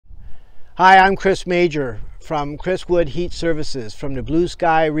Hi, I'm Chris Major from Chris Wood Heat Services from the Blue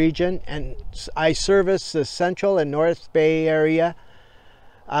Sky region, and I service the Central and North Bay area.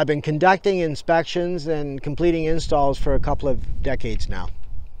 I've been conducting inspections and completing installs for a couple of decades now.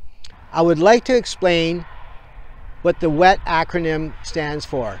 I would like to explain what the WETT acronym stands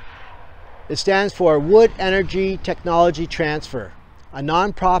for. It stands for Wood Energy Technology Transfer, a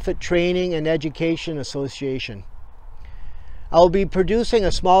nonprofit training and education association. I will be producing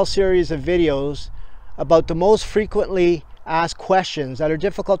a small series of videos about the most frequently asked questions that are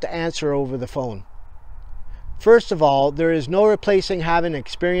difficult to answer over the phone. First of all, there is no replacing having an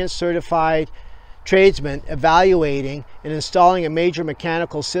experienced certified tradesman evaluating and installing a major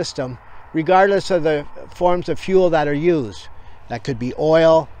mechanical system, regardless of the forms of fuel that are used. That could be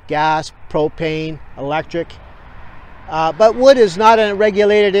oil, gas, propane, electric. But wood is not a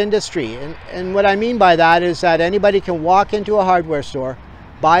regulated industry, and what I mean by that is that anybody can walk into a hardware store,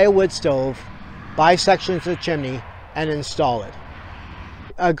 buy a wood stove, buy sections of the chimney, and install it.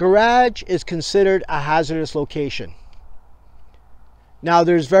 A garage is considered a hazardous location. Now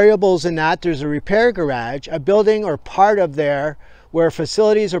there's variables in that. There's a repair garage, a building or part of there where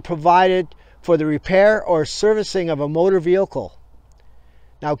facilities are provided for the repair or servicing of a motor vehicle.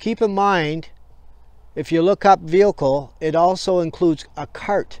 Now keep in mind, if you look up vehicle, it also includes a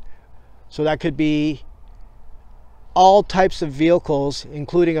cart. So that could be all types of vehicles,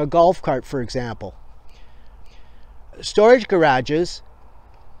 including a golf cart, for example. Storage garages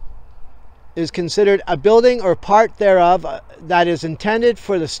is considered a building or part thereof that is intended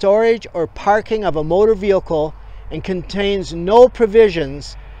for the storage or parking of a motor vehicle and contains no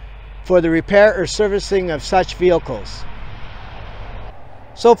provisions for the repair or servicing of such vehicles.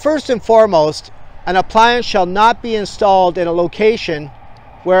 So first and foremost, an appliance shall not be installed in a location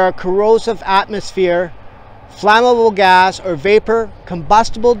where a corrosive atmosphere, flammable gas or vapor,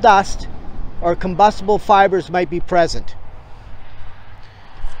 combustible dust, or combustible fibers might be present.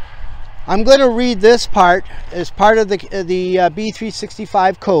 I'm going to read this part as part of the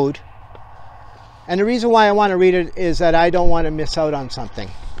B365 code, and the reason why I want to read it is that I don't want to miss out on something.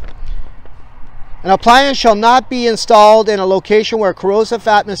 An appliance shall not be installed in a location where corrosive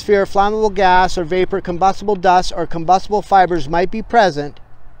atmosphere, flammable gas or vapor, combustible dust, or combustible fibers might be present.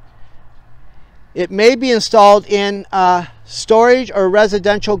 It may be installed in a storage or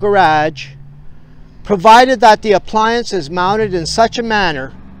residential garage, provided that the appliance is mounted in such a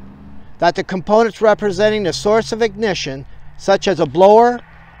manner that the components representing the source of ignition, such as a blower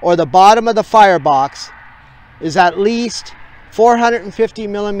or the bottom of the firebox, is at least 450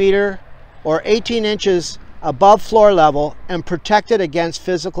 millimeter or 18 inches above floor level and protected against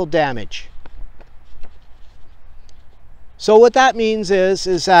physical damage. So what that means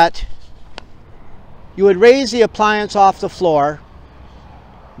is that you would raise the appliance off the floor,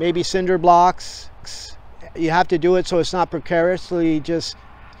 maybe cinder blocks. You have to do it so it's not precariously just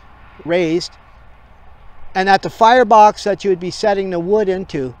raised. And that the firebox that you would be setting the wood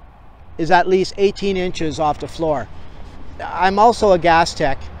into is at least 18 inches off the floor. I'm also a gas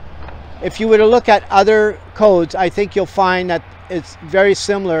tech. If you were to look at other codes, I think you'll find that it's very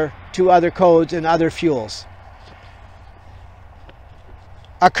similar to other codes and other fuels.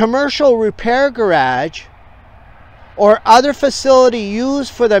 A commercial repair garage or other facility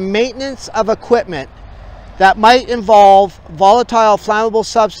used for the maintenance of equipment that might involve volatile flammable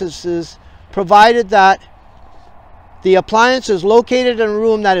substances, provided that the appliance is located in a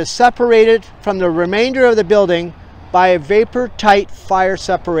room that is separated from the remainder of the building by a vapor-tight fire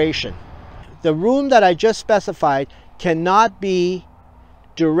separation. The room that I just specified cannot be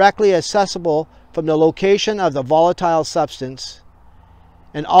directly accessible from the location of the volatile substance,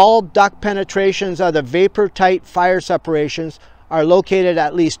 and all duct penetrations of the vapor-tight fire separations are located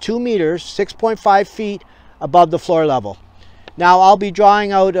at least 2 meters, 6.5 feet above the floor level. Now I'll be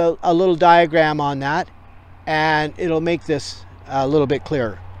drawing out a little diagram on that, and it'll make this a little bit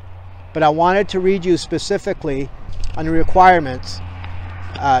clearer. But I wanted to read you specifically on the requirements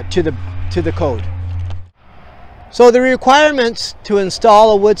to the code. So the requirements to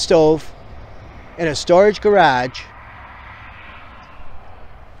install a wood stove in a storage garage: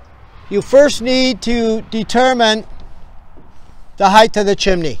 you first need to determine the height of the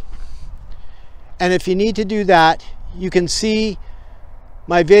chimney. And if you need to do that, you can see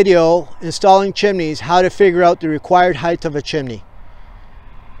my video installing chimneys, how to figure out the required height of a chimney.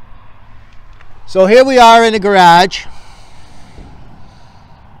 So here we are in the garage.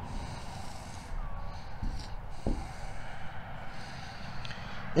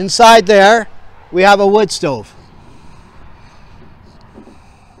 Inside there, we have a wood stove.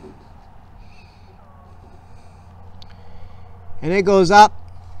 And it goes up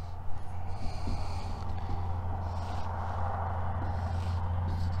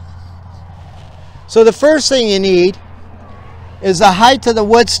So the first thing you need is the height of the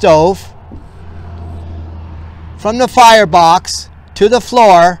wood stove from the firebox to the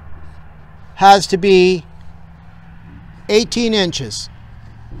floor has to be 18 inches.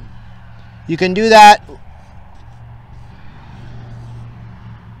 You can do that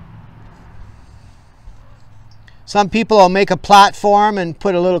some people will make a platform and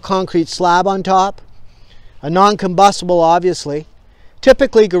put a little concrete slab on top. A non-combustible, obviously.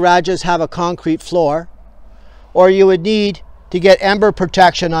 Typically garages have a concrete floor, or you would need to get ember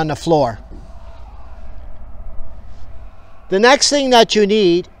protection on the floor. The next thing that you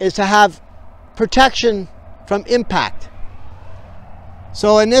need is to have protection from impact.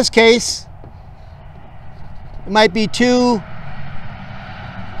 So in this case, it might be 2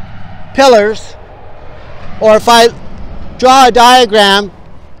 pillars, or if I draw a diagram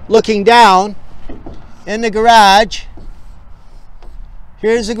looking down in the garage,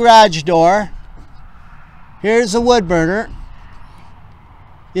 here's the garage door, here's the wood burner.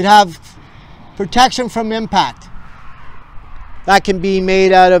 You'd have protection from impact. That can be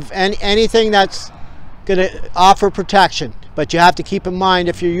made out of anything that's going to offer protection. But you have to keep in mind,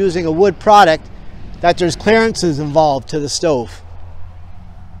 if you're using a wood product, that there's clearances involved to the stove.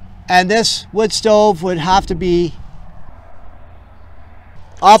 And this wood stove would have to be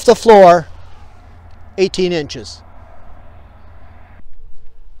off the floor 18 inches.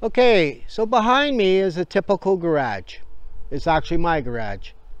 Okay, so behind me is a typical garage. It's actually my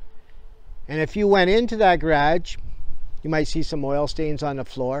garage. And if you went into that garage, you might see some oil stains on the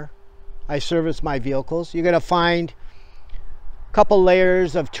floor. I service my vehicles. You're going to find a couple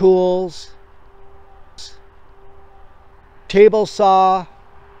layers of tools, table saw.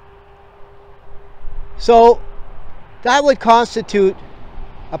 So that would constitute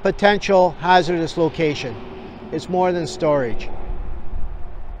a potential hazardous location. It's more than storage.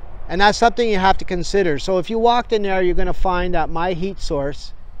 And that's something you have to consider. So if you walked in there, you're going to find that my heat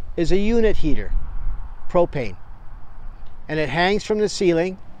source is a unit heater, propane. And it hangs from the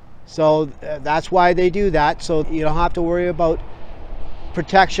ceiling. So that's why they do that. So you don't have to worry about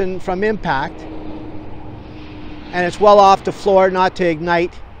protection from impact. And it's well off the floor, not to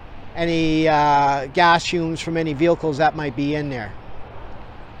ignite any gas fumes from any vehicles that might be in there.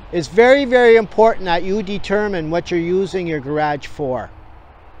 It's very, very important that you determine what you're using your garage for.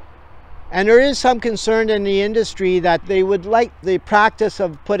 And there is some concern in the industry that they would like the practice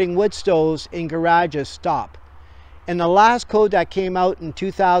of putting wood stoves in garages stop. In the last code that came out in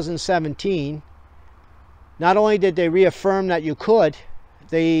 2017, not only did they reaffirm that you could,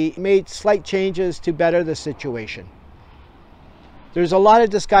 they made slight changes to better the situation. There's a lot of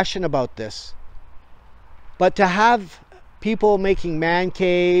discussion about this. But to have people making man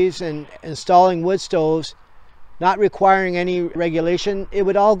caves and installing wood stoves, not requiring any regulation, it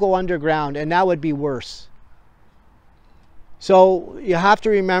would all go underground, and that would be worse. So you have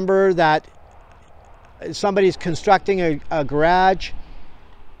to remember that if somebody's constructing a garage,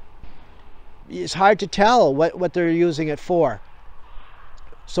 it's hard to tell what they're using it for.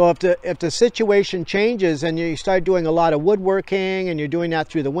 So if the situation changes and you start doing a lot of woodworking and you're doing that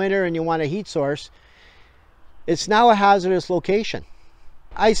through the winter and you want a heat source, it's now a hazardous location.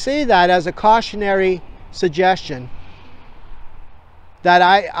 I say that as a cautionary suggestion that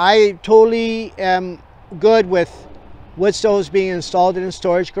I totally am good with wood stoves being installed in a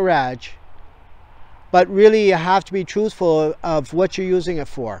storage garage, but really you have to be truthful of what you're using it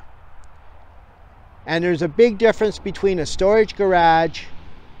for. And there's a big difference between a storage garage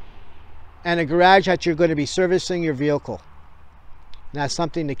and a garage that you're going to be servicing your vehicle. And that's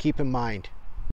something to keep in mind.